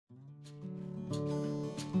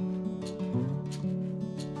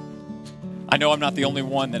I know I'm not the only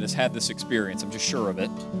one that has had this experience. I'm just sure of it.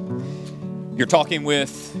 You're talking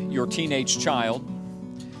with your teenage child.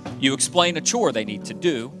 You explain a chore they need to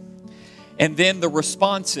do. And then the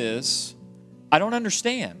response is, I don't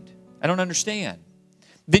understand. I don't understand.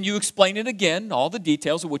 Then you explain it again, all the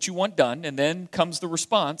details of what you want done. And then comes the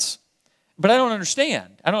response, but I don't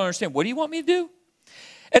understand. I don't understand. What do you want me to do?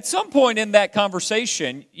 At some point in that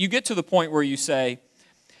conversation, you get to the point where you say,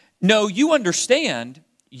 no, you understand.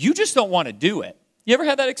 You just don't want to do it. You ever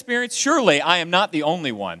had that experience? Surely I am not the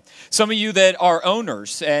only one. Some of you that are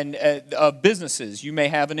owners and of businesses, you may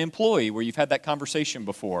have an employee where you've had that conversation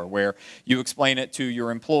before where you explain it to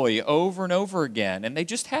your employee over and over again, and they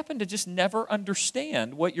just happen to just never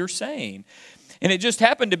understand what you're saying. And it just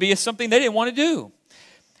happened to be something they didn't want to do.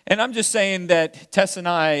 And I'm just saying that Tess and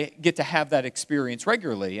I get to have that experience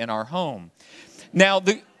regularly in our home. Now,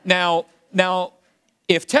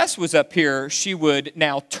 if Tess was up here, she would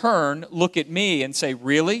now turn, look at me, and say,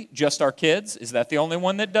 really? Just our kids? Is that the only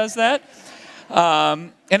one that does that?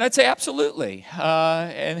 And I'd say, absolutely.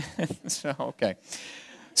 Okay.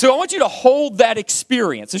 So I want you to hold that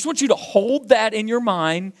experience. I just want you to hold that in your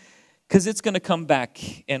mind because it's going to come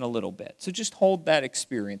back in a little bit. So just hold that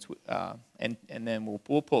experience, and then we'll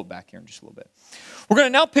pull it back here in just a little bit. We're going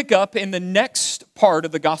to now pick up in the next part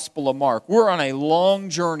of the Gospel of Mark. We're on a long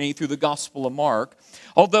journey through the Gospel of Mark.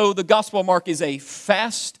 Although the Gospel of Mark is a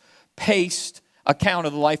fast-paced account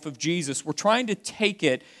of the life of Jesus, we're trying to take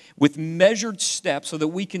it with measured steps so that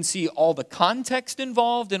we can see all the context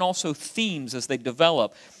involved and also themes as they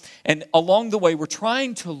develop. And along the way, we're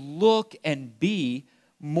trying to look and be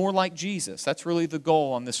more like Jesus. That's really the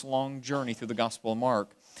goal on this long journey through the Gospel of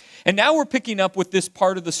Mark. And now we're picking up with this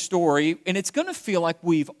part of the story, and it's going to feel like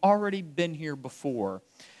we've already been here before.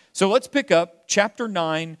 So let's pick up chapter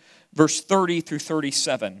 9, verse 30 through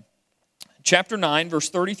 37. Chapter 9,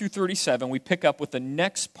 verse 30 through 37, we pick up with the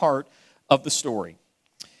next part of the story.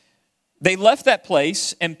 They left that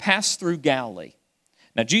place and passed through Galilee.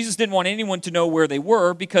 Now, Jesus didn't want anyone to know where they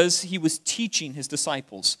were because he was teaching his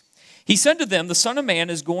disciples. He said to them, the Son of Man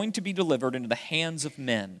is going to be delivered into the hands of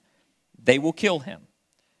men. They will kill him,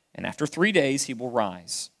 and after 3 days he will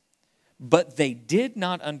rise. But they did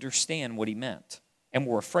not understand what he meant and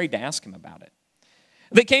were afraid to ask him about it.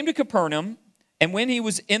 They came to Capernaum, and when he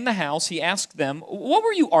was in the house, he asked them, what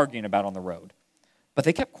were you arguing about on the road? But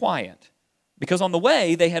they kept quiet, because on the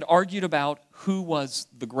way they had argued about who was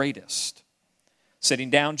the greatest. Sitting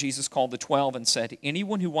down, Jesus called the 12 and said,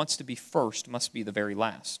 anyone who wants to be first must be the very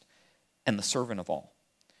last, and the servant of all.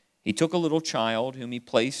 He took a little child whom he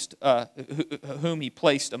placed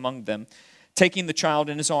among them. Taking the child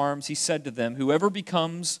in his arms, he said to them, whoever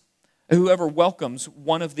welcomes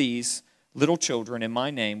one of these little children in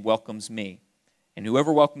my name welcomes me. And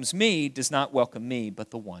whoever welcomes me does not welcome me,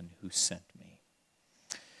 but the one who sent me.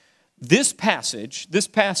 This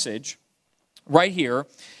passage right here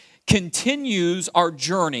continues our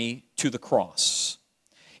journey to the cross.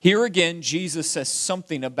 Here again, Jesus says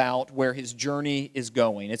something about where his journey is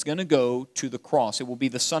going. It's going to go to the cross. It will be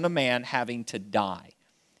the Son of Man having to die.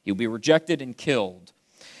 He'll be rejected and killed.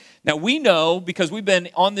 Now we know, because we've been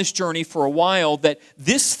on this journey for a while, that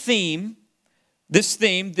this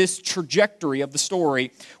trajectory of the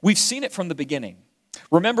story, we've seen it from the beginning.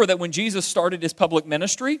 Remember that when Jesus started his public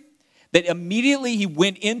ministry, that immediately he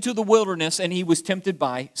went into the wilderness and he was tempted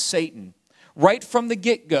by Satan. Right from the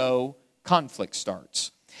get-go, conflict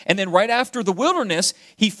starts. And then right after the wilderness,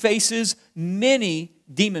 he faces many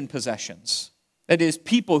demon possessions. That is,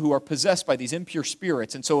 people who are possessed by these impure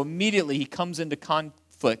spirits. And so immediately he comes into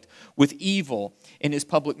conflict with evil in his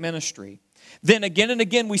public ministry. Then again and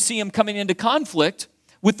again we see him coming into conflict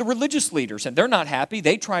with the religious leaders. And they're not happy.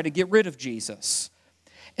 They try to get rid of Jesus.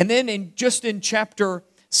 And then in chapter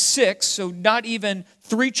 6, so not even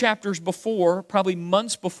 3 chapters before, probably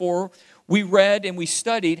months before, we read and we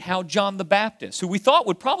studied how John the Baptist, who we thought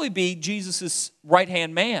would probably be Jesus'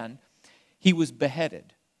 right-hand man, he was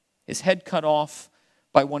beheaded. His head cut off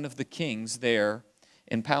by one of the kings there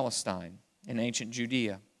in Palestine, in ancient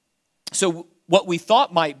Judea. So what we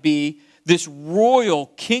thought might be this royal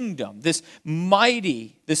kingdom, this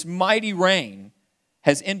mighty reign,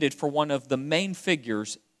 has ended for one of the main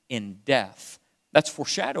figures in death. That's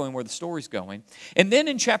foreshadowing where the story's going. And then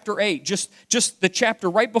in chapter 8, just the chapter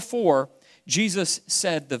right before, Jesus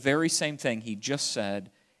said the very same thing he just said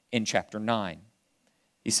in chapter 9.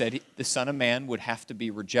 He said the Son of Man would have to be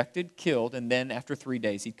rejected, killed, and then after 3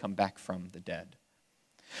 days he'd come back from the dead.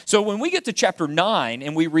 So when we get to chapter 9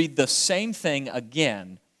 and we read the same thing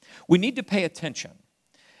again, we need to pay attention.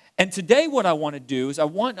 And today what I want to do is I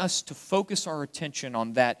want us to focus our attention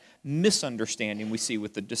on that misunderstanding we see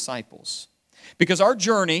with the disciples. Because our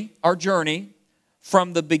journey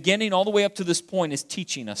from the beginning all the way up to this point is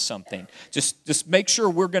teaching us something. Just make sure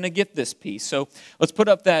we're going to get this piece. So let's put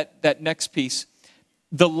up that next piece.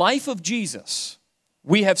 The life of Jesus,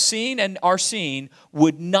 we have seen and are seeing,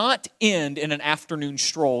 would not end in an afternoon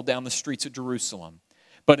stroll down the streets of Jerusalem,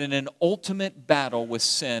 but in an ultimate battle with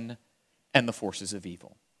sin and the forces of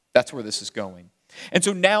evil. That's where this is going. And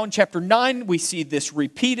so now in chapter 9, we see this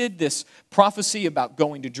repeated, this prophecy about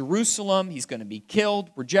going to Jerusalem. He's going to be killed,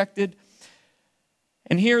 rejected.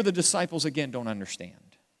 And here the disciples again don't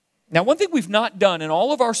understand. Now, one thing we've not done in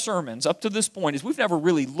all of our sermons up to this point is we've never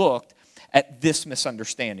really looked at this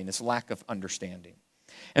misunderstanding, this lack of understanding.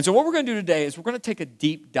 And so what we're going to do today is we're going to take a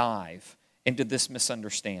deep dive into this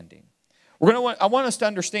misunderstanding. I want us to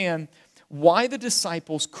understand why the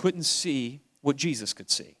disciples couldn't see what Jesus could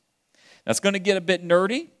see. Now, it's going to get a bit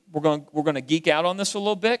nerdy. We're going to geek out on this a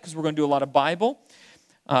little bit because we're going to do a lot of Bible.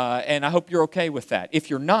 And I hope you're okay with that. If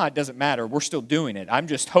you're not, it doesn't matter. We're still doing it. I'm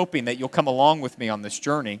just hoping that you'll come along with me on this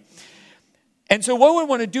journey. And so what we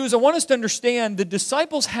want to do is I want us to understand the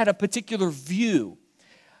disciples had a particular view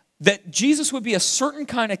that Jesus would be a certain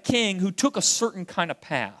kind of king who took a certain kind of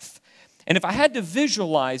path. And if I had to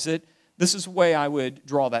visualize it, this is the way I would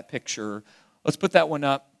draw that picture. Let's put that one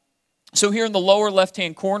up. So here in the lower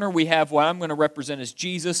left-hand corner, we have what I'm going to represent as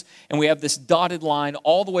Jesus, and we have this dotted line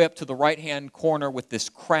all the way up to the right-hand corner with this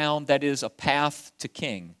crown that is a path to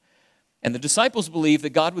king. And the disciples believed that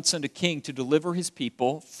God would send a king to deliver his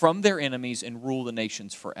people from their enemies and rule the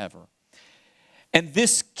nations forever. And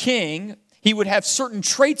this king, he would have certain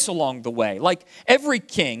traits along the way. Like every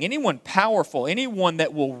king, anyone powerful, anyone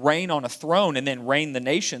that will reign on a throne and then reign the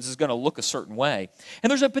nations is going to look a certain way.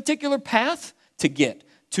 And there's a particular path to get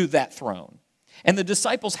to that throne. And the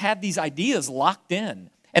disciples had these ideas locked in,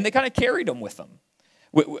 and they kind of carried them with them,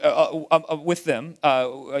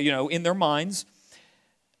 in their minds.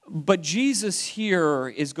 But Jesus here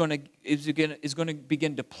is going to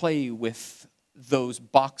begin to play with those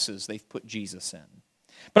boxes they've put Jesus in.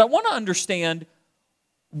 But I want to understand,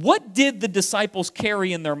 what did the disciples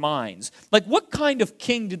carry in their minds? Like, what kind of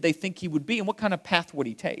king did they think he would be, and what kind of path would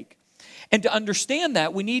he take? And to understand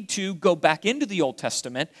that, we need to go back into the Old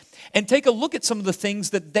Testament and take a look at some of the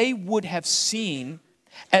things that they would have seen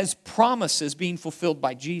as promises being fulfilled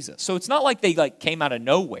by Jesus. So it's not like they came out of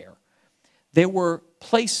nowhere. There were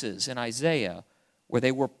places in Isaiah where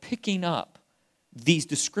they were picking up these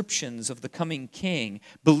descriptions of the coming king,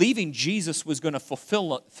 believing Jesus was going to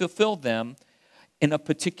fulfill them in a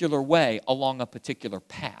particular way along a particular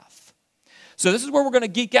path. So this is where we're going to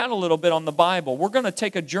geek out a little bit on the Bible. We're going to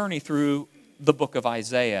take a journey through the book of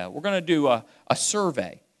Isaiah. We're going to do a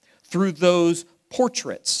survey through those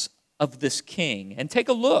portraits of this king and take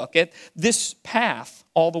a look at this path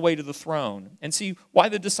all the way to the throne and see why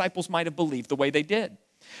the disciples might have believed the way they did.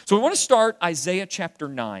 So we want to start Isaiah chapter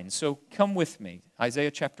 9. So come with me.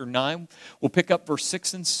 Isaiah chapter 9. We'll pick up verse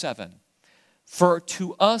 6 and 7. For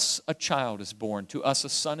to us a child is born, to us a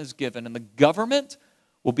son is given, and the government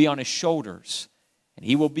will be on his shoulders, and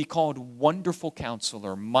he will be called Wonderful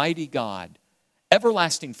Counselor, Mighty God,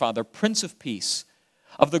 Everlasting Father, Prince of Peace.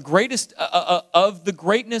 Of the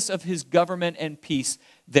greatness of his government and peace,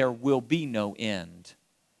 there will be no end.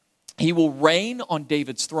 He will reign on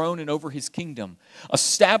David's throne and over his kingdom,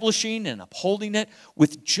 establishing and upholding it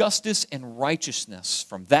with justice and righteousness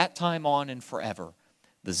from that time on and forever.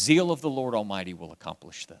 The zeal of the Lord Almighty will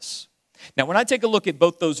accomplish this. Now, when I take a look at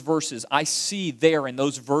both those verses, I see there in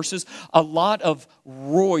those verses a lot of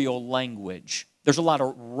royal language. There's a lot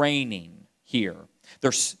of reigning here.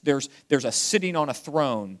 There's a sitting on a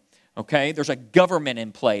throne, okay? There's a government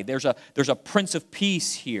in play. There's a Prince of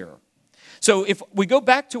Peace here. So if we go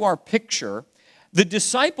back to our picture, the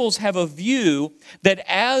disciples have a view that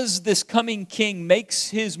as this coming king makes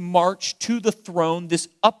his march to the throne, this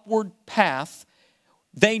upward path,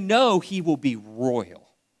 they know he will be royal.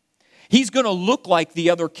 He's going to look like the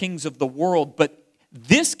other kings of the world, but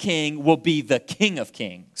this king will be the King of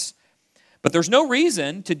Kings. But there's no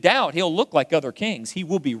reason to doubt he'll look like other kings. He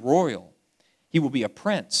will be royal. He will be a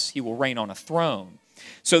prince. He will reign on a throne.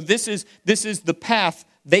 So this is the path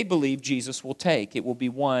they believe Jesus will take. It will be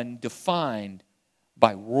one defined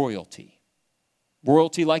by royalty.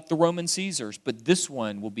 Royalty like the Roman Caesars, but this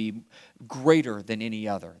one will be greater than any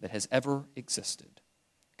other that has ever existed.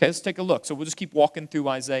 Okay, let's take a look. So we'll just keep walking through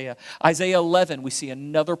Isaiah. Isaiah 11, we see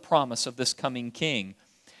another promise of this coming king.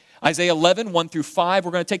 Isaiah 11, 1 through 5,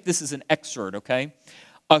 we're going to take this as an excerpt, okay?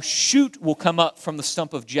 A shoot will come up from the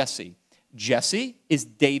stump of Jesse. Jesse is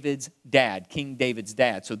David's dad, King David's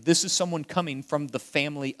dad. So this is someone coming from the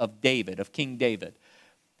family of David, of King David.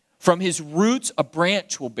 From his roots, a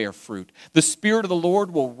branch will bear fruit. The Spirit of the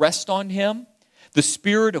Lord will rest on him, the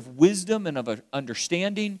Spirit of wisdom and of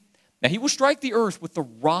understanding. Now he will strike the earth with the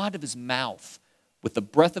rod of his mouth, with the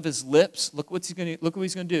breath of his lips. Look what he's going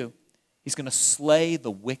to do. He's going to slay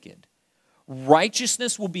the wicked.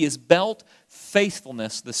 Righteousness will be his belt,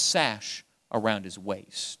 faithfulness the sash around his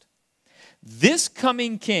waist. This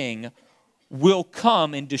coming king will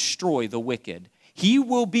come and destroy the wicked. He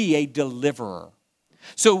will be a deliverer.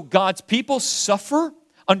 So God's people suffer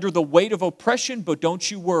under the weight of oppression, but don't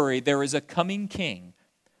you worry, there is a coming king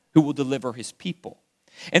who will deliver his people.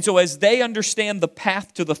 And so as they understand the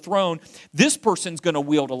path to the throne, this person's going to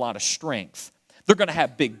wield a lot of strength. They're going to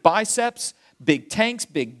have big biceps, big tanks,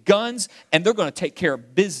 big guns, and they're going to take care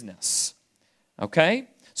of business. Okay?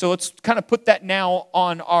 So let's kind of put that now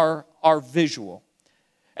on our visual.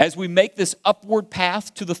 As we make this upward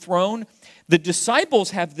path to the throne, the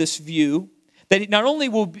disciples have this view that not only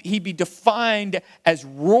will he be defined as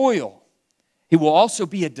royal, he will also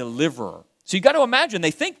be a deliverer. So you got to imagine, they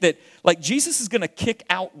think that like Jesus is going to kick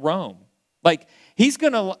out Rome. Like he's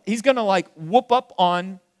going to like whoop up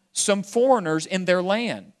on some foreigners in their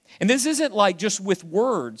land. And this isn't like just with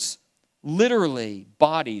words. Literally,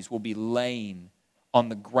 bodies will be laying on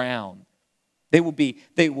the ground.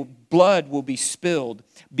 Blood will be spilled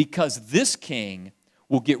because this king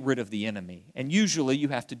will get rid of the enemy. And usually you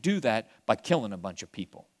have to do that by killing a bunch of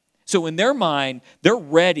people. So in their mind, they're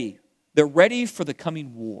ready. They're ready for the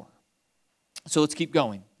coming war. So let's keep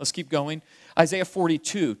going. Isaiah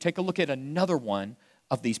 42, take a look at another one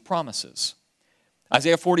of these promises.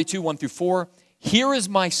 Isaiah 42, 1 through 4. Here is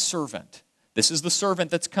my servant. This is the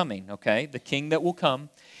servant that's coming, okay? The king that will come.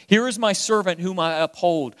 Here is my servant whom I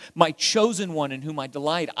uphold, my chosen one in whom I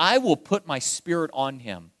delight. I will put my spirit on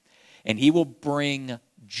him, and he will bring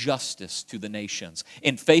justice to the nations.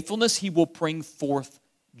 In faithfulness, he will bring forth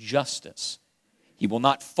justice. He will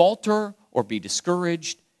not falter or be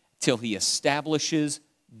discouraged till he establishes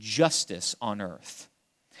justice on earth.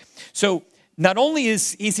 So not only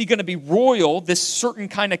is he going to be royal, this certain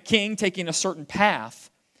kind of king taking a certain path,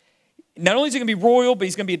 not only is he going to be royal, but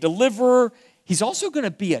he's going to be a deliverer. He's also going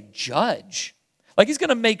to be a judge. Like he's going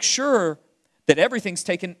to make sure that everything's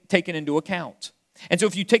taken into account. And so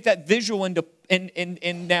if you take that visual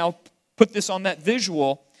and now put this on that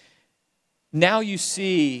visual, now you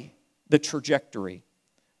see the trajectory.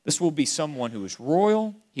 This will be someone who is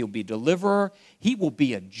royal. He'll be a deliverer. He will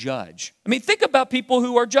be a judge. I mean, think about people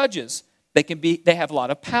who are judges. They have a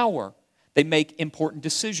lot of power. They make important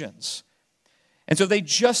decisions. And so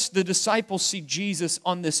the disciples see Jesus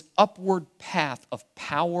on this upward path of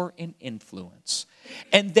power and influence.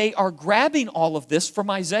 And they are grabbing all of this from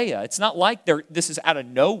Isaiah. It's not like this is out of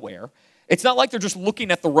nowhere. It's not like they're just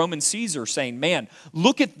looking at the Roman Caesar saying, man,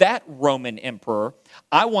 look at that Roman emperor.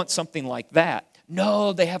 I want something like that.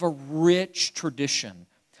 No, they have a rich tradition,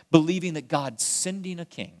 believing that God's sending a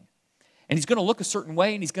king. And he's going to look a certain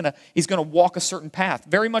way, and he's going to walk a certain path,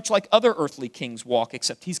 very much like other earthly kings walk,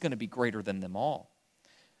 except he's going to be greater than them all.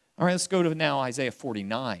 All right, let's go to now Isaiah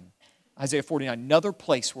 49. Isaiah 49, another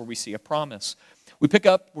place where we see a promise. We're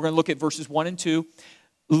going to look at verses 1 and 2.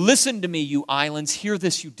 Listen to me, you islands. Hear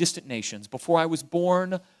this, you distant nations. Before I was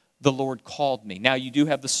born, the Lord called me. Now you do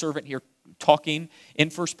have the servant here talking in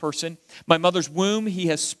first person. My mother's womb, he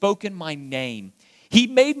has spoken my name. He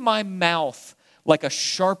made my mouth like a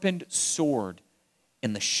sharpened sword.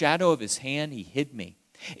 In the shadow of his hand, he hid me.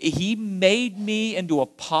 He made me into a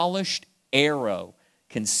polished arrow,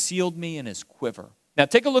 concealed me in his quiver. Now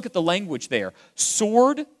take a look at the language there.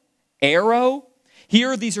 Sword, arrow.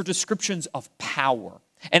 Here, these are descriptions of power.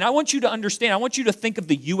 And I want you to understand, I want you to think of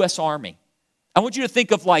the U.S. Army. I want you to think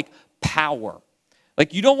of like power.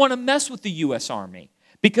 Like you don't want to mess with the U.S. Army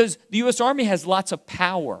because the U.S. Army has lots of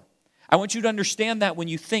power. I want you to understand that when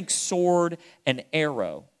you think sword and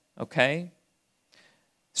arrow, okay?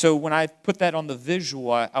 So when I put that on the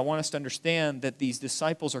visual, I want us to understand that these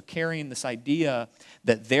disciples are carrying this idea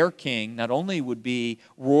that their king not only would be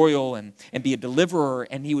royal and be a deliverer,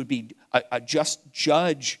 and he would be a just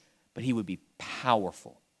judge, but he would be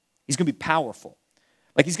powerful. He's going to be powerful.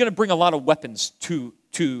 Like he's going to bring a lot of weapons to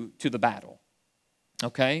the battle,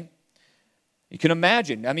 okay? You can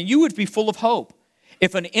imagine. I mean, you would be full of hope.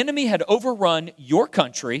 If an enemy had overrun your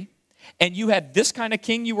country and you had this kind of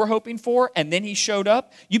king you were hoping for and then he showed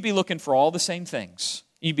up, you'd be looking for all the same things.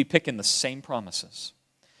 You'd be picking the same promises.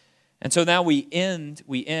 And so now we end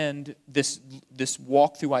this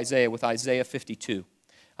walk through Isaiah with Isaiah 52.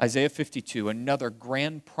 Isaiah 52, another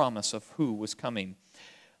grand promise of who was coming.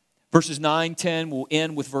 Verses 9, 10, we'll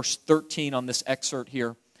end with verse 13 on this excerpt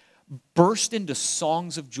here. Burst into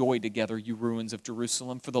songs of joy together, you ruins of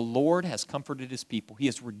Jerusalem, for the Lord has comforted his people. He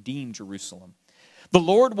has redeemed Jerusalem. The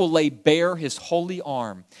Lord will lay bare his holy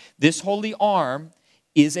arm. This holy arm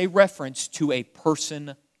is a reference to a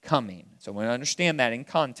person coming. So we understand that in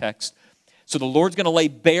context. So the Lord's going to lay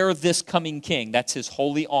bare this coming king. That's his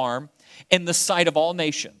holy arm in the sight of all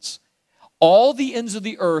nations. All the ends of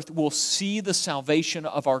the earth will see the salvation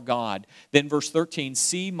of our God. Then verse 13,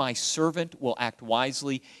 see, my servant will act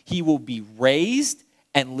wisely. He will be raised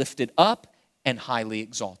and lifted up and highly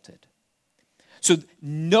exalted. So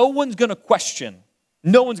no one's going to question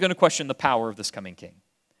the power of this coming king.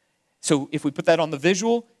 So if we put that on the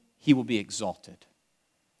visual, he will be exalted.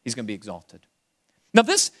 He's going to be exalted. Now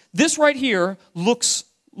this right here looks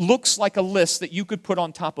like a list that you could put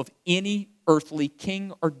on top of any earthly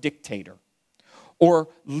king or dictator or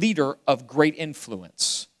leader of great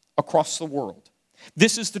influence across the world.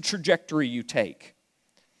 This is the trajectory you take.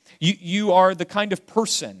 You are the kind of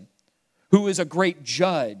person who is a great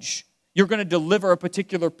judge. You're going to deliver a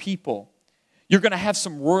particular people. You're going to have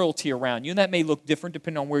some royalty around you, and that may look different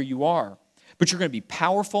depending on where you are. But you're going to be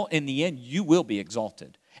powerful. In the end, you will be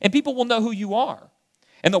exalted. And people will know who you are.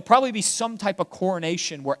 And there'll probably be some type of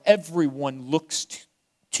coronation where everyone looks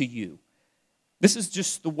to you. This is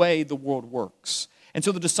just the way the world works. And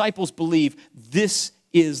so the disciples believe this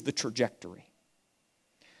is the trajectory.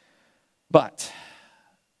 But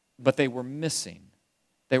they were missing.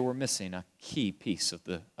 They were missing a key piece of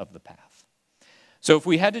the path. So if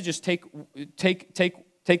we had to just take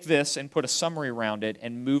this and put a summary around it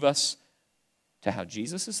and move us to how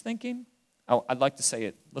Jesus is thinking, I'd like to say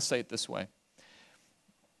it. Let's say it this way.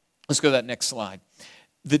 Let's go to that next slide.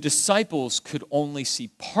 The disciples could only see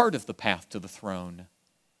part of the path to the throne.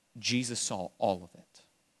 Jesus saw all of it.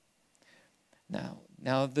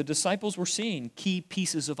 Now the disciples were seeing key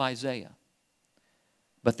pieces of Isaiah,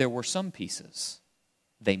 but there were some pieces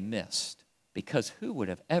they missed, because who would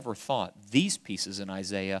have ever thought these pieces in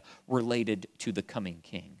Isaiah related to the coming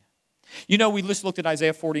king? You know, we just looked at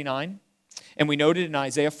Isaiah 49, and we noted in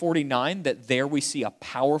Isaiah 49 that there we see a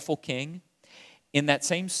powerful king. In that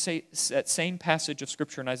same passage of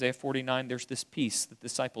Scripture in Isaiah 49, there's this piece that the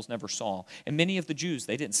disciples never saw. And many of the Jews,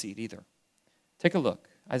 they didn't see it either. Take a look,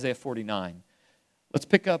 Isaiah 49. Let's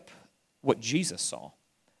pick up what Jesus saw.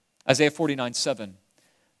 Isaiah 49:7.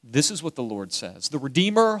 This is what the Lord says. The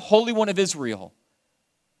Redeemer, Holy One of Israel,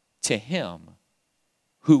 to him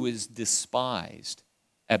who is despised,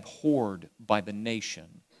 abhorred by the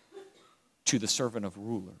nation, to the servant of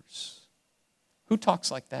rulers. Who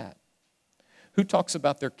talks like that? Who talks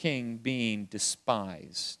about their king being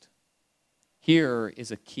despised? Here is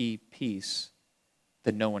a key piece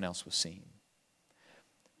that no one else was seeing.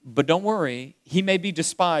 But don't worry, he may be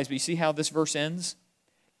despised, but you see how this verse ends?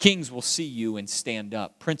 Kings will see you and stand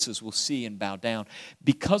up. Princes will see and bow down.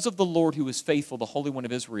 Because of the Lord who is faithful, the Holy One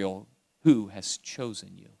of Israel, who has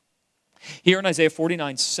chosen you. Here in Isaiah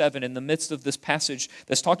 49:7, in the midst of this passage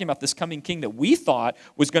that's talking about this coming king that we thought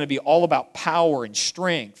was going to be all about power and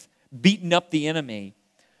strength, beating up the enemy,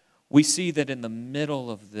 we see that in the middle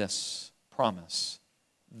of this promise,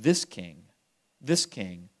 this king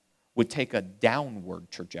would take a downward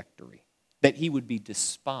trajectory, that he would be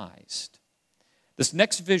despised. This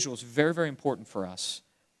next visual is very, very important for us.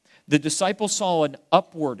 The disciples saw an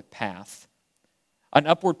upward path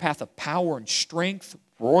of power and strength,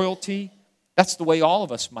 royalty. That's the way all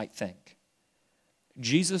of us might think.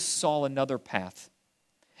 Jesus saw another path,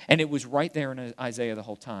 and it was right there in Isaiah the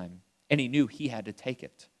whole time, and he knew he had to take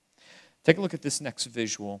it. Take a look at this next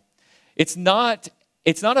visual. It's not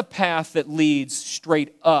a path that leads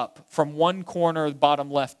straight up from one corner, the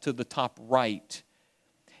bottom left, to the top right.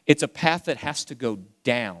 It's a path that has to go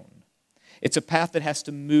down. It's a path that has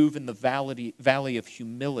to move in the valley of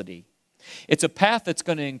humility. It's a path that's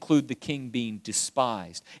going to include the king being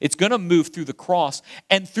despised. It's going to move through the cross,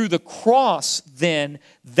 and through the cross, then,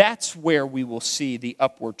 that's where we will see the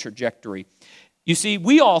upward trajectory. You see,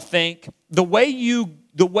 we all think the way you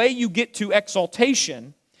get to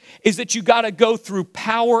exaltation is that you got to go through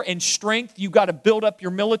power and strength. You got to build up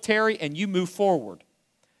your military, and you move forward.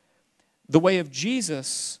 The way of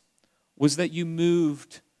Jesus was that you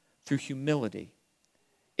moved through humility.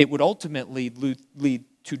 It would ultimately lead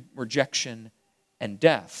to rejection and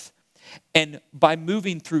death. And by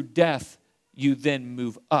moving through death, you then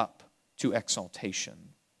move up to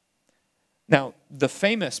exaltation. Now, the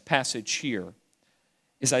famous passage here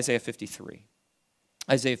is Isaiah 53.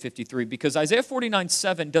 Isaiah 53, because Isaiah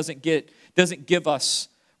 49:7 doesn't give us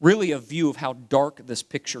really a view of how dark this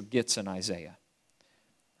picture gets in Isaiah.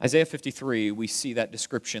 Isaiah 53, we see that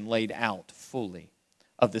description laid out fully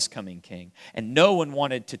of this coming king. And no one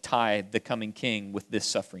wanted to tie the coming king with this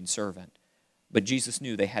suffering servant. But Jesus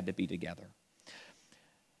knew they had to be together.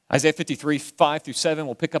 Isaiah 53, 5 through 7,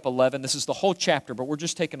 we'll pick up 11. This is the whole chapter, but we're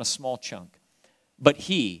just taking a small chunk. But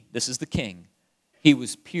he, this is the king, he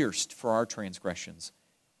was pierced for our transgressions.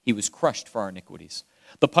 He was crushed for our iniquities.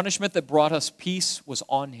 The punishment that brought us peace was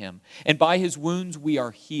on him, and by his wounds we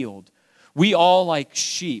are healed. We all, like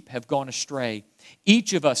sheep, have gone astray.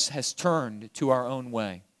 Each of us has turned to our own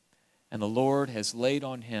way, and the Lord has laid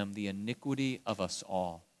on him the iniquity of us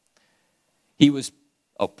all. He was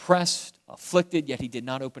oppressed, afflicted, yet he did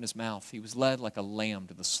not open his mouth. He was led like a lamb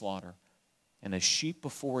to the slaughter, and a sheep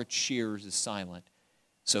before its shears is silent,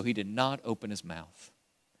 so he did not open his mouth.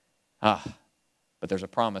 But there's a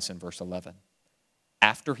promise in verse 11.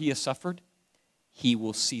 After he has suffered, he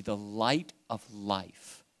will see the light of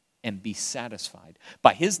life and be satisfied.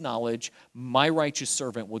 By his knowledge, my righteous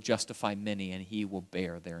servant will justify many, and he will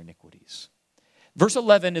bear their iniquities. Verse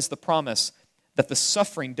 11 is the promise that the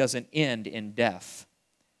suffering doesn't end in death.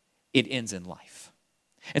 It ends in life.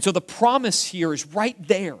 And so the promise here is right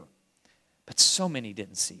there, but so many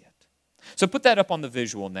didn't see it. So put that up on the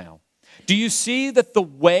visual now. Do you see that the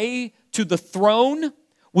way to the throne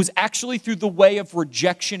was actually through the way of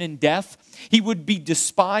rejection and death? He would be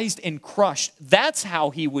despised and crushed. That's how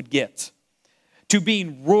he would get to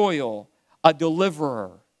being royal, a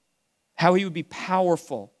deliverer, how he would be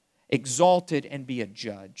powerful, exalted, and be a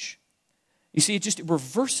judge. You see, it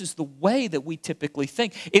reverses the way that we typically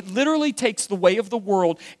think. It literally takes the way of the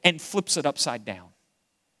world and flips it upside down.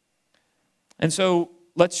 And so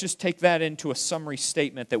let's just take that into a summary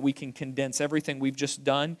statement that we can condense everything we've just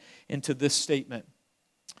done into this statement.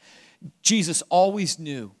 Jesus always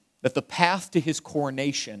knew that the path to his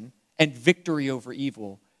coronation and victory over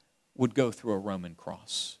evil would go through a Roman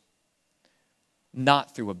cross,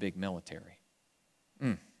 not through a big military.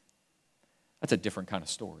 That's a different kind of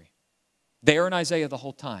story. There in Isaiah the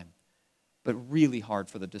whole time, but really hard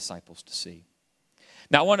for the disciples to see.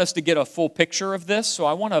 Now, I want us to get a full picture of this, so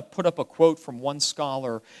I want to put up a quote from one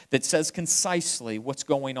scholar that says concisely what's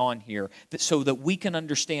going on here, so that we can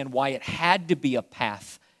understand why it had to be a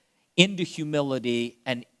path into humility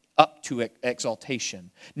and up to exaltation,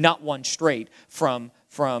 not one straight from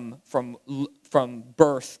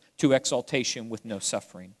birth to exaltation with no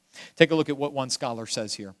suffering. Take a look at what one scholar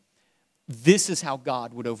says here. This is how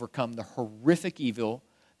God would overcome the horrific evil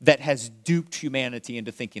that has duped humanity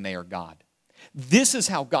into thinking they are God. This is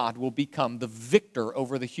how God will become the victor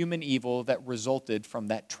over the human evil that resulted from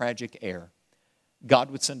that tragic error.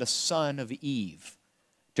 God would send a son of Eve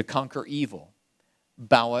to conquer evil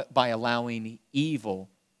by allowing evil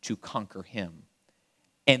to conquer him,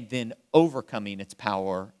 and then overcoming its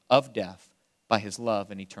power of death by his love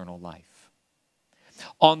and eternal life.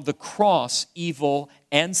 On the cross, evil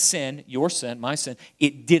and sin, your sin, my sin,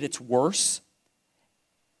 it did its worst,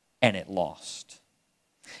 and it lost.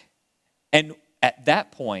 And at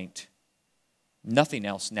that point, nothing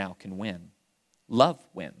else now can win. Love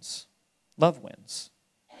wins. Love wins.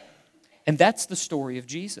 And that's the story of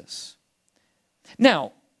Jesus.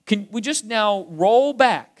 Now, can we just now roll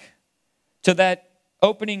back to that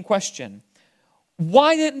opening question?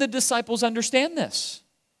 Why didn't the disciples understand this?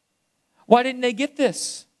 Why didn't they get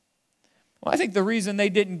this? Well, I think the reason they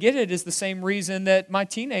didn't get it is the same reason that my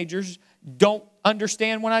teenagers don't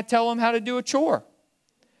understand when I tell them how to do a chore.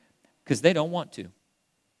 Because they don't want to.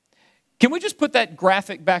 Can we just put that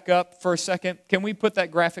graphic back up for a second? Can we put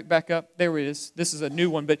that graphic back up? There it is. This is a new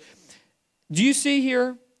one. But do you see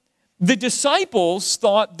here? The disciples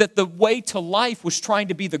thought that the way to life was trying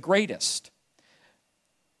to be the greatest.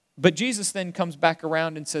 But Jesus then comes back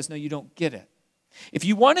around and says, no, you don't get it. If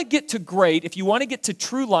you want to get to great, if you want to get to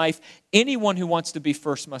true life, anyone who wants to be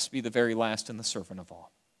first must be the very last and the servant of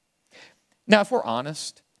all. Now, if we're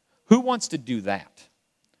honest, who wants to do that?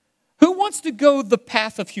 Who wants to go the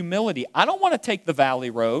path of humility? I don't want to take the valley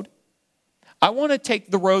road. I want to take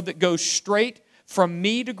the road that goes straight from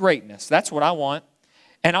me to greatness. That's what I want.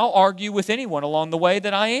 And I'll argue with anyone along the way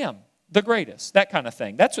that I am the greatest, that kind of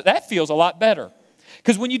thing. That feels a lot better.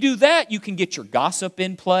 Because when you do that, you can get your gossip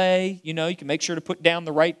in play. You can make sure to put down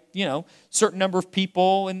the right, certain number of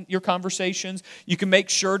people in your conversations. You can make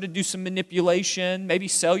sure to do some manipulation, maybe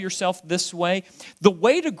sell yourself this way. The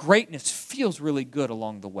way to greatness feels really good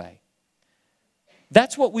along the way.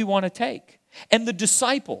 That's what we want to take. And the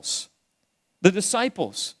disciples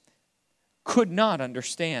could not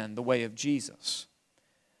understand the way of Jesus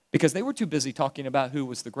because they were too busy talking about who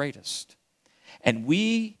was the greatest. And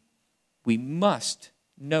we must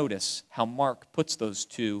notice how Mark puts those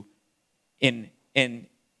two in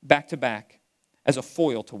back to back as a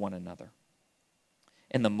foil to one another.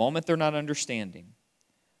 And the moment they're not understanding,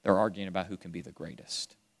 they're arguing about who can be the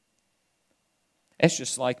greatest. It's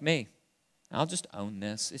just like me. I'll just own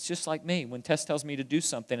this. It's just like me. When Tess tells me to do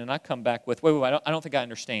something and I come back with, wait, I don't think I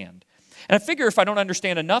understand. And I figure if I don't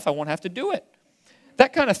understand enough, I won't have to do it.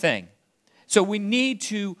 That kind of thing. So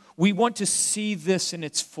we want to see this in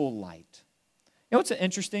its full light. You know what's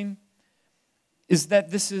interesting is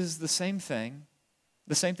that this is the same thing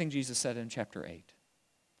Jesus said in chapter 8.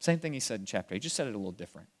 Same thing he said in chapter 8, just said it a little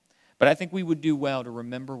different. But I think we would do well to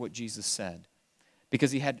remember what Jesus said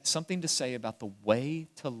because he had something to say about the way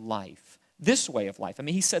to life, this way of life. I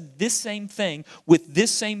mean, he said this same thing with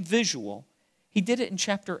this same visual. He did it in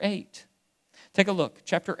chapter 8. Take a look.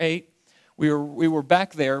 Chapter 8, we were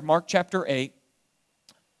back there, Mark chapter 8.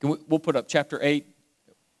 We'll put up chapter 8.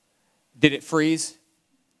 Did it freeze?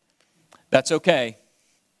 That's okay.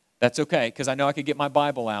 That's okay, because I know I could get my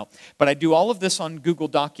Bible out. But I do all of this on Google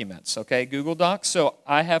Documents, okay? Google Docs. So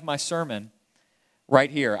I have my sermon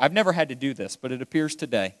right here. I've never had to do this, but it appears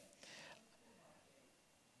today.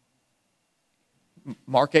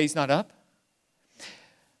 Mark 8's not up? I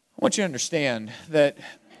want you to understand that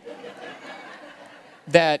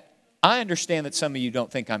I understand that some of you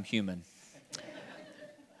don't think I'm human.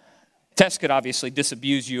 Tess could obviously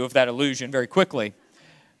disabuse you of that illusion very quickly,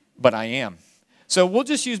 but I am. So we'll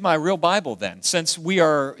just use my real Bible then, since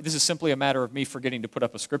this is simply a matter of me forgetting to put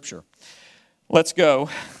up a scripture. Let's go.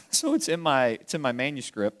 So it's in my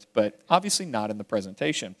manuscript, but obviously not in the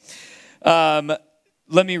presentation.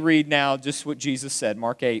 Let me read now just what Jesus said,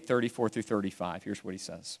 Mark 8, 34 through 35. Here's what he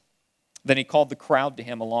says. Then he called the crowd to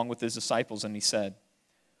him along with his disciples, and he said,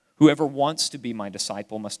 "Whoever wants to be my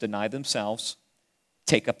disciple must deny themselves,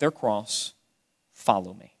 take up their cross,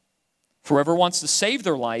 follow me. For whoever wants to save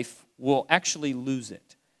their life will actually lose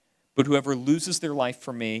it. But whoever loses their life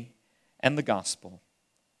for me and the gospel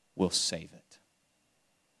will save it."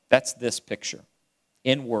 That's this picture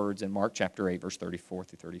in words in Mark chapter 8, verse 34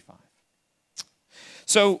 through 35.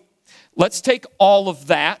 So let's take all of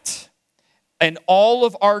that and all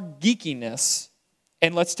of our geekiness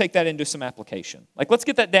and let's take that into some application. Let's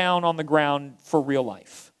get that down on the ground for real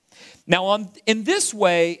life. Now, in this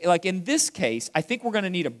way, in this case, I think we're going to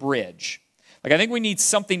need a bridge. I think we need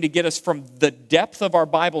something to get us from the depth of our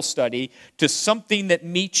Bible study to something that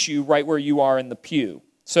meets you right where you are in the pew.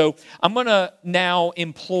 So I'm going to now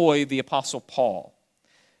employ the Apostle Paul.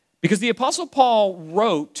 Because the Apostle Paul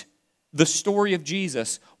wrote the story of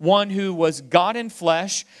Jesus, one who was God in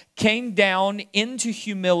flesh, came down into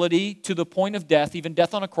humility to the point of death, even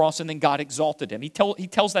death on a cross, and then God exalted him. He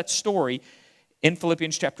tells that story in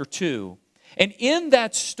Philippians chapter 2. And in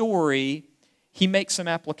that story, he makes some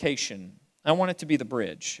application. I want it to be the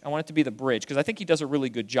bridge. Because I think he does a really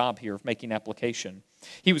good job here of making application.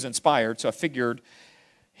 He was inspired, so I figured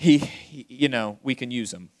we can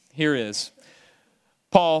use him. Here is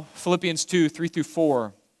Paul, Philippians 2, 3 through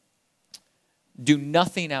 4. "Do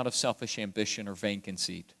nothing out of selfish ambition or vain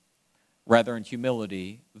conceit. Rather, in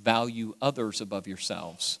humility, value others above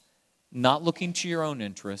yourselves, not looking to your own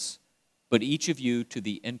interests, but each of you to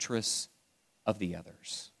the interests of the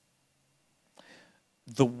others."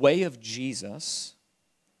 The way of Jesus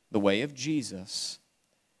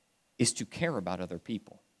is to care about other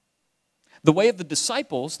people. The way of the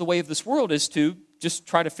disciples, the way of this world, is to just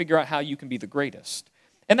try to figure out how you can be the greatest.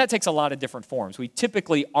 And that takes a lot of different forms. We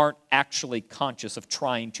typically aren't actually conscious of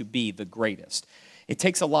trying to be the greatest. It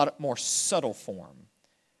takes a lot more subtle form.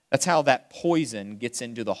 That's how that poison gets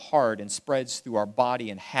into the heart and spreads through our body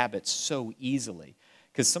and habits so easily.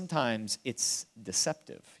 Because sometimes it's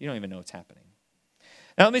deceptive. You don't even know what's happening.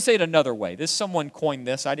 Now let me say it another way. Someone coined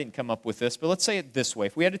this. I didn't come up with this, but let's say it this way.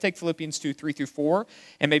 If we had to take Philippians 2, 3 through 4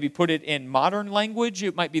 and maybe put it in modern language,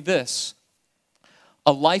 it might be this.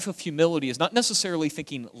 A life of humility is not necessarily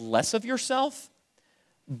thinking less of yourself,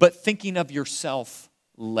 but thinking of yourself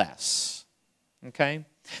less. Okay?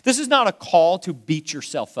 This is not a call to beat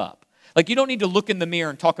yourself up. You don't need to look in the mirror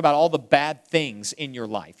and talk about all the bad things in your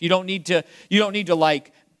life. You don't need to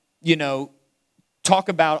talk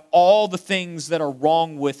about all the things that are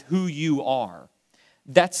wrong with who you are.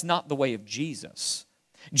 That's not the way of Jesus.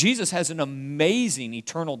 Jesus has an amazing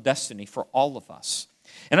eternal destiny for all of us.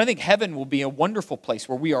 And I think heaven will be a wonderful place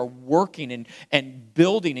where we are working and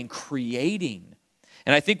building and creating.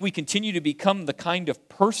 And I think we continue to become the kind of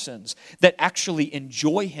persons that actually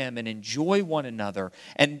enjoy Him and enjoy one another.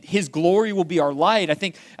 And His glory will be our light. I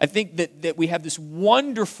think that we have this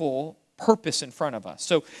wonderful purpose in front of us.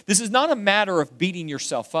 So this is not a matter of beating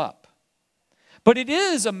yourself up. But it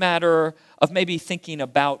is a matter of maybe thinking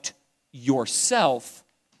about yourself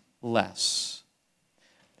less.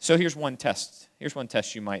 So here's one test. Here's one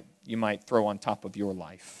test you might you might throw on top of your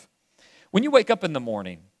life. When you wake up in the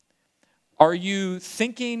morning, are you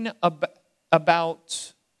thinking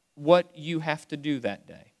about what you have to do that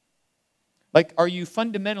day? Like, are you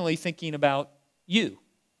fundamentally thinking about you?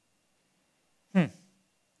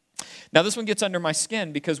 Now, this one gets under my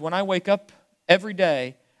skin because when I wake up every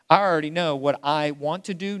day, I already know what I want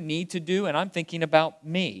to do, need to do, and I'm thinking about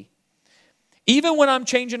me. Even when I'm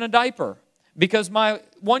changing a diaper, because my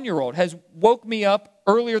 1-year-old has woke me up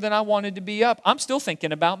earlier than I wanted to be up, I'm still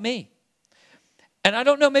thinking about me. And I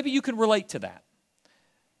don't know, maybe you can relate to that.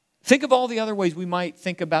 Think of all the other ways we might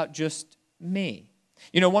think about just me.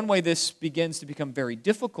 You know, one way this begins to become very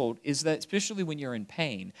difficult is that, especially when you're in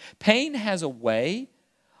pain, pain has a way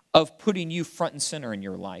of putting you front and center in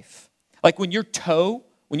your life. Like when you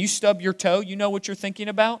stub your toe, you know what you're thinking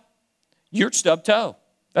about? Your stubbed toe.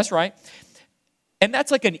 That's right. And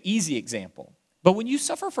that's like an easy example. But when you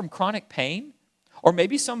suffer from chronic pain, or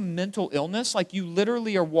maybe some mental illness, like you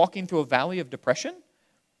literally are walking through a valley of depression,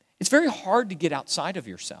 it's very hard to get outside of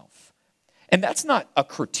yourself. And that's not a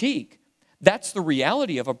critique. That's the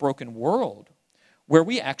reality of a broken world where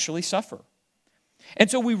we actually suffer.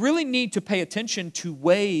 And so we really need to pay attention to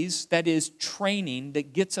ways, that is, training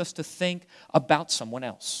that gets us to think about someone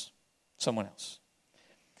else. Someone else.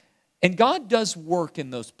 And God does work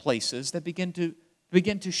in those places that begin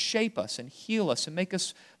to shape us and heal us and make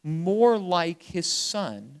us more like His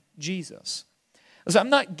Son, Jesus. So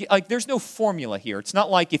I'm not, like, there's no formula here. It's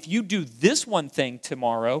not like if you do this one thing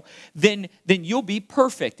tomorrow, then you'll be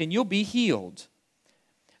perfect and you'll be healed.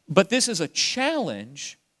 But this is a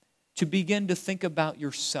challenge to begin to think about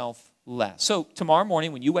yourself less. So tomorrow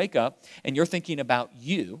morning when you wake up and you're thinking about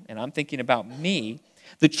you and I'm thinking about me,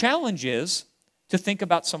 the challenge is to think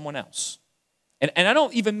about someone else. And I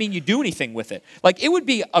don't even mean you do anything with it. Like, it would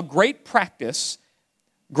be a great practice,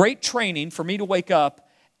 great training for me to wake up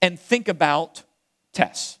and think about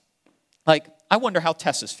Tess. Like, I wonder how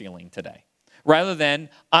Tess is feeling today, rather than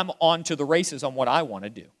I'm on to the races on what I want to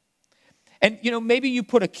do. And, you know, maybe you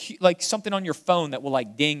put something on your phone that will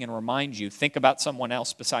like ding and remind you, think about someone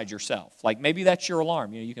else besides yourself. Like, maybe that's your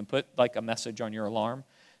alarm. You know, you can put like a message on your alarm.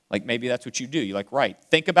 Like, maybe that's what you do. You're like, right,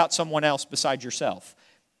 think about someone else besides yourself.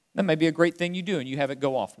 That may be a great thing you do, and you have it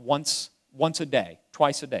go off once a day,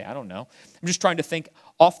 twice a day. I don't know. I'm just trying to think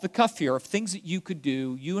off the cuff here of things that you could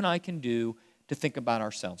do, you and I can do, to think about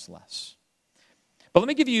ourselves less. But let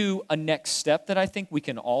me give you a next step that I think we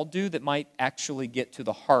can all do that might actually get to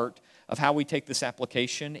the heart of how we take this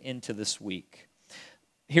application into this week.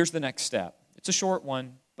 Here's the next step. It's a short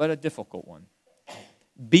one, but a difficult one.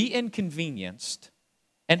 Be inconvenienced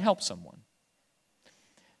and help someone.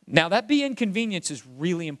 Now, that be inconvenienced is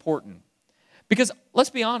really important because, let's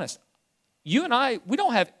be honest, you and I,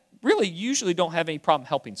 usually don't have any problem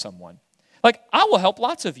helping someone. Like, I will help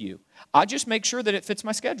lots of you. I just make sure that it fits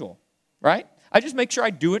my schedule, right? I just make sure I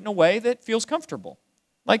do it in a way that feels comfortable.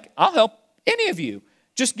 Like, I'll help any of you.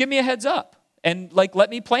 Just give me a heads up and like let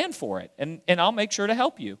me plan for it, and I'll make sure to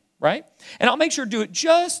help you, right? And I'll make sure to do it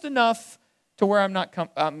just enough to where I'm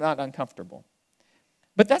not uncomfortable.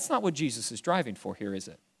 But that's not what Jesus is driving for here, is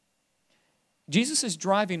it? Jesus is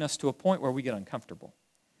driving us to a point where we get uncomfortable.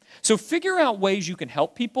 So figure out ways you can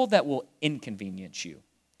help people that will inconvenience you.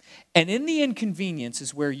 And in the inconvenience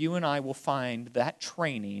is where you and I will find that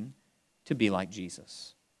training to be like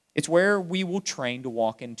Jesus. It's where we will train to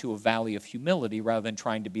walk into a valley of humility rather than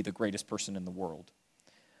trying to be the greatest person in the world.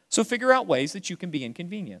 So figure out ways that you can be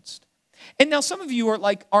inconvenienced. And now some of you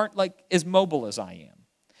aren't as mobile as I am.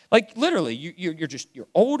 Like, literally, you're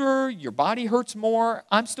older, your body hurts more.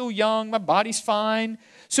 I'm still young, my body's fine.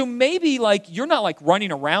 So maybe you're not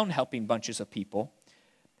running around helping bunches of people.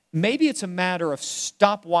 Maybe it's a matter of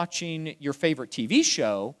stop watching your favorite TV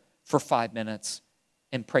show for 5 minutes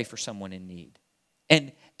and pray for someone in need.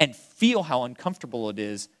 And feel how uncomfortable it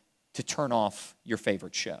is to turn off your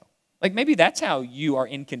favorite show. Like, maybe that's how you are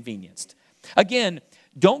inconvenienced. Again,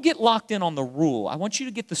 don't get locked in on the rule. I want you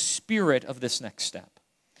to get the spirit of this next step.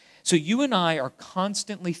 So you and I are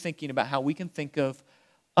constantly thinking about how we can think of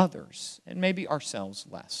others and maybe ourselves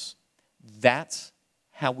less. That's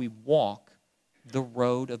how we walk the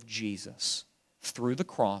road of Jesus through the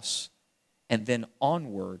cross and then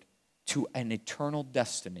onward to an eternal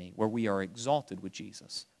destiny where we are exalted with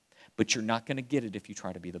Jesus. But you're not going to get it if you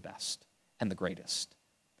try to be the best and the greatest.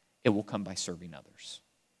 It will come by serving others.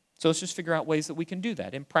 So let's just figure out ways that we can do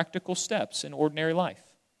that in practical steps in ordinary life.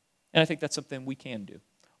 And I think that's something we can do.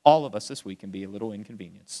 All of us this week can be a little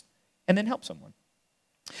inconvenienced and then help someone.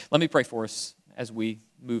 Let me pray for us as we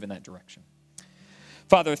move in that direction.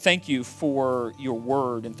 Father, thank you for your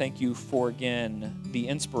word, and thank you for, again, the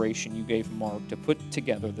inspiration you gave Mark to put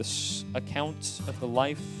together this account of the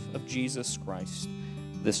life of Jesus Christ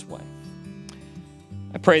this way.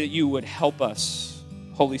 I pray that you would help us,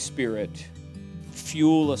 Holy Spirit,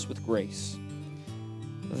 fuel us with grace,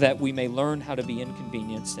 that we may learn how to be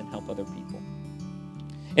inconvenienced and help other people.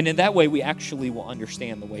 And in that way, we actually will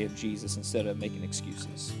understand the way of Jesus instead of making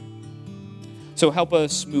excuses. So help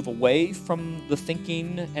us move away from the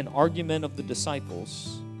thinking and argument of the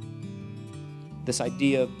disciples, this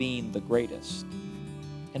idea of being the greatest,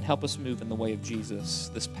 and help us move in the way of Jesus,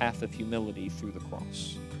 this path of humility through the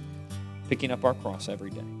cross, picking up our cross every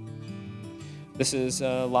day. This is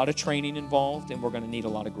a lot of training involved, and we're going to need a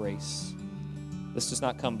lot of grace. This does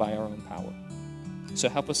not come by our own power. So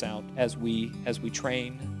help us out as we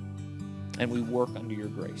train and we work under your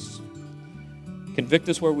grace. Convict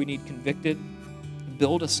us where we need convicted.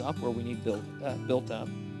 Build us up where we need built up.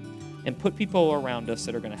 And put people around us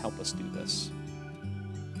that are going to help us do this.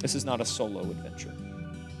 This is not a solo adventure.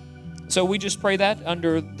 So we just pray that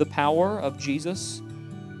under the power of Jesus,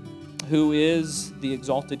 who is the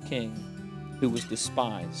exalted King, who was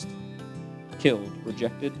despised, killed,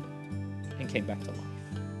 rejected, and came back to life.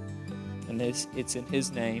 And it's in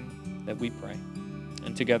his name that we pray.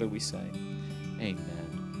 And together we say, amen.